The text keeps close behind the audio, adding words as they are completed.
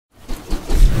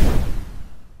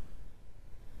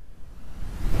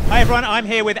everyone, I'm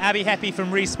here with Abbie Heppe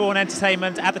from Respawn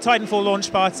Entertainment at the Titanfall launch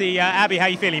party. Abbie, how are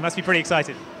you feeling? You must be pretty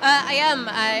excited. I am.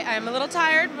 I'm a little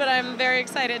tired, but I'm very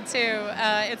excited too.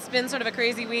 It's been sort of a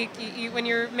crazy week. When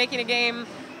you're making a game,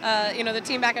 the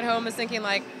team back at home is thinking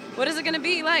like, what is it going to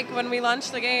be like when we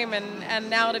launch the game? And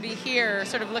now to be here,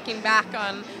 sort of looking back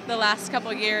on the last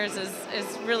couple of years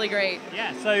is really great.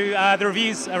 Yeah, so the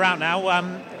reviews are out now.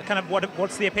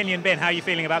 What's the opinion been? How are you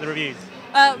feeling about the reviews?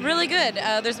 Really good.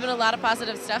 There's been a lot of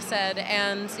positive stuff said,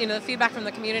 and the feedback from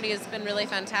the community has been really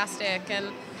fantastic.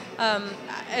 And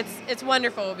it's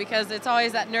wonderful because it's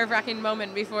always that nerve-wracking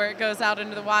moment before it goes out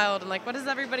into the wild, and like, what is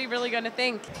everybody really going to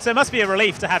think? So it must be a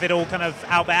relief to have it all kind of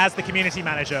out there as the community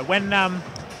manager. When,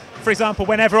 for example,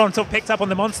 when everyone sort of picked up on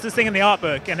the monsters thing in the art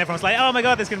book, and everyone's like, "Oh my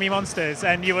God, there's going to be monsters,"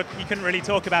 and you couldn't really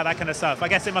talk about that kind of stuff. I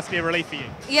guess it must be a relief for you.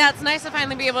 Yeah, it's nice to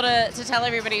finally be able to tell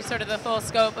everybody sort of the full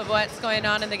scope of what's going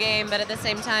on in the game, but at the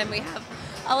same time, we have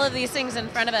all of these things in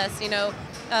front of us.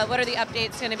 What are the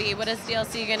updates going to be? What is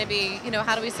DLC going to be?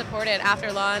 How do we support it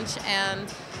after launch? And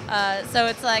so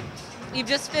it's like, you've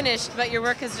just finished, but your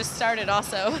work has just started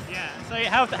also. Yeah. So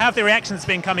how have the reactions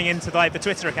been coming into the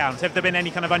Twitter account? Have there been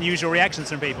any kind of unusual reactions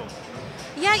from people?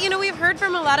 Yeah, we've heard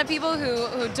from a lot of people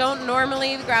who don't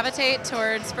normally gravitate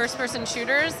towards first-person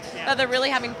shooters, that they're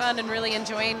really having fun and really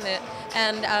enjoying it.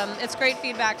 And it's great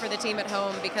feedback for the team at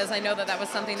home because I know that was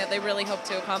something that they really hope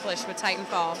to accomplish with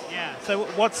Titanfall. Yeah. So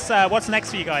what's next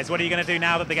for you guys? What are you going to do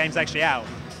now that the game's actually out?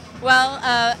 Well,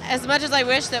 as much as I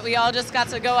wish that we all just got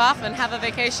to go off and have a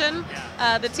vacation,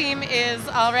 the team is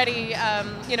already,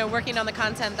 working on the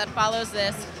content that follows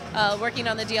this, working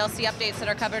on the DLC updates that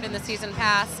are covered in the season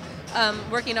pass,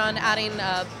 working on adding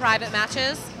private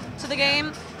matches to the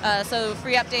game, so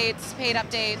free updates, paid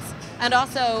updates, and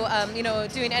also,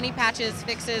 doing any patches,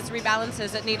 fixes,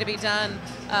 rebalances that need to be done.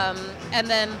 And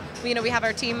then, we have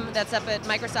our team that's up at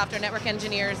Microsoft, our network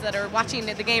engineers, that are watching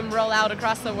the game roll out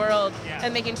across the world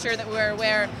and making sure that we're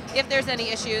aware if there's any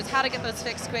issues, how to get those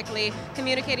fixed quickly,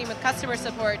 communicating with customer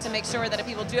support to make sure that if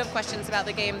people do have questions about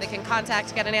the game, they can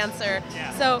contact, get an answer.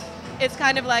 Yeah. So it's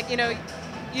kind of like,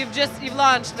 you've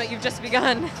launched, but you've just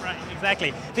begun. Right,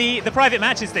 exactly. The private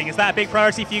matches thing, is that a big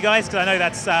priority for you guys? Because I know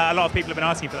that's a lot of people have been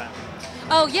asking for that.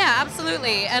 Oh yeah,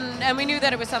 absolutely. And we knew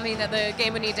that it was something that the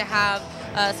game would need to have.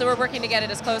 So we're working to get it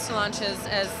as close to launch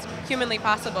as humanly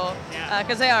possible.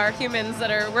 Because they are humans that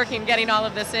are working, getting all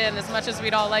of this in, as much as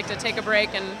we'd all like to take a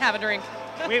break and have a drink.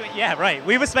 Yeah, right.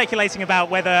 We were speculating about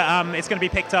whether it's going to be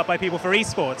picked up by people for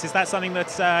esports. Is that something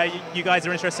that you guys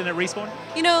are interested in at Respawn?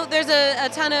 There's a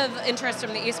ton of interest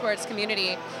from the esports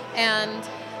community, and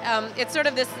it's sort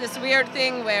of this weird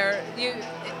thing where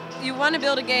you want to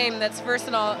build a game that's first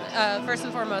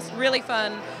and foremost really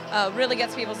fun, really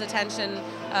gets people's attention,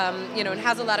 and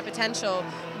has a lot of potential.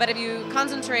 But if you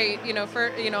concentrate,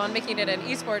 on making it an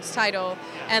esports title,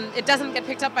 and it doesn't get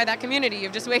picked up by that community,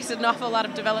 you've just wasted an awful lot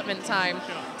of development time.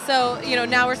 So,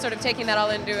 now we're sort of taking that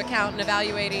all into account and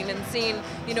evaluating and seeing,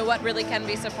 what really can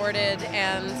be supported,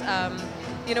 and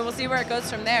we'll see where it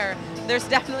goes from there. There's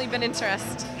definitely been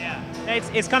interest. Yeah,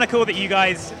 it's kind of cool that you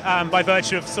guys, by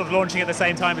virtue of sort of launching at the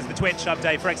same time as the Twitch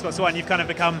update for Xbox One, you've kind of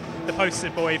become the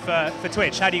poster boy for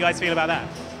Twitch. How do you guys feel about that?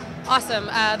 Awesome.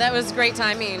 That was great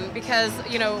timing because,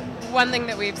 one thing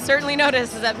that we've certainly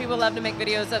noticed is that people love to make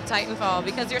videos of Titanfall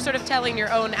because you're sort of telling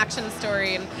your own action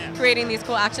story and creating these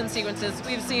cool action sequences.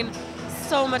 We've seen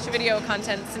so much video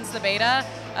content since the beta,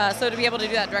 so to be able to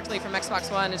do that directly from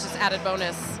Xbox One is just added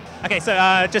bonus. Okay,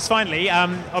 so just finally,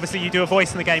 obviously you do a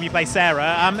voice in the game, you play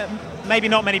Sarah. Maybe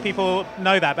not many people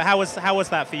know that, but how was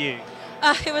that for you?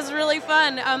 It was really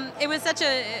fun. It was such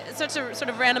a sort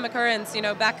of random occurrence,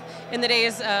 back in the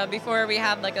days before we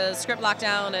had like a script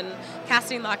lockdown and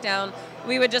casting lockdown.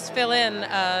 We would just fill in,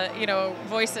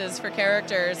 voices for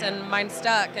characters, and mine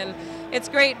stuck. And it's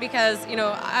great because,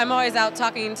 I'm always out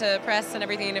talking to press and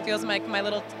everything. It feels like my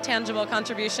little tangible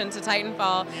contribution to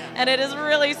Titanfall. And it is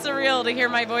really surreal to hear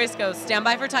my voice go, "Stand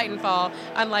by for Titanfall."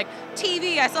 I'm like,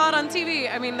 TV, I saw it on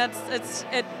TV. I mean,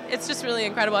 it's just really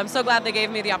incredible. I'm so glad they gave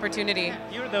me the opportunity.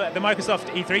 You were at the Microsoft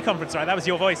E3 conference, right? That was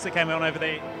your voice that came on over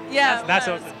the... Yeah, that's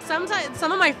awesome. Sometimes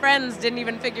some of my friends didn't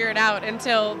even figure it out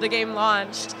until the game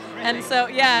launched. Really? And so,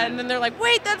 and then they're like,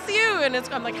 "Wait, that's you!" And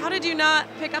I'm like, how did you not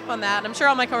pick up on that? And I'm sure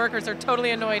all my coworkers are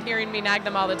totally annoyed hearing me nag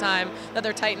them all the time that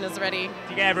their Titan is ready. Do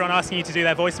you get everyone asking you to do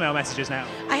their voicemail messages now?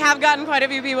 I have gotten quite a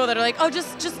few people that are like, "Oh,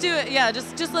 just do it. Yeah,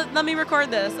 just let me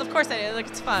record this." Of course I do. Like,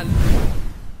 it's fun.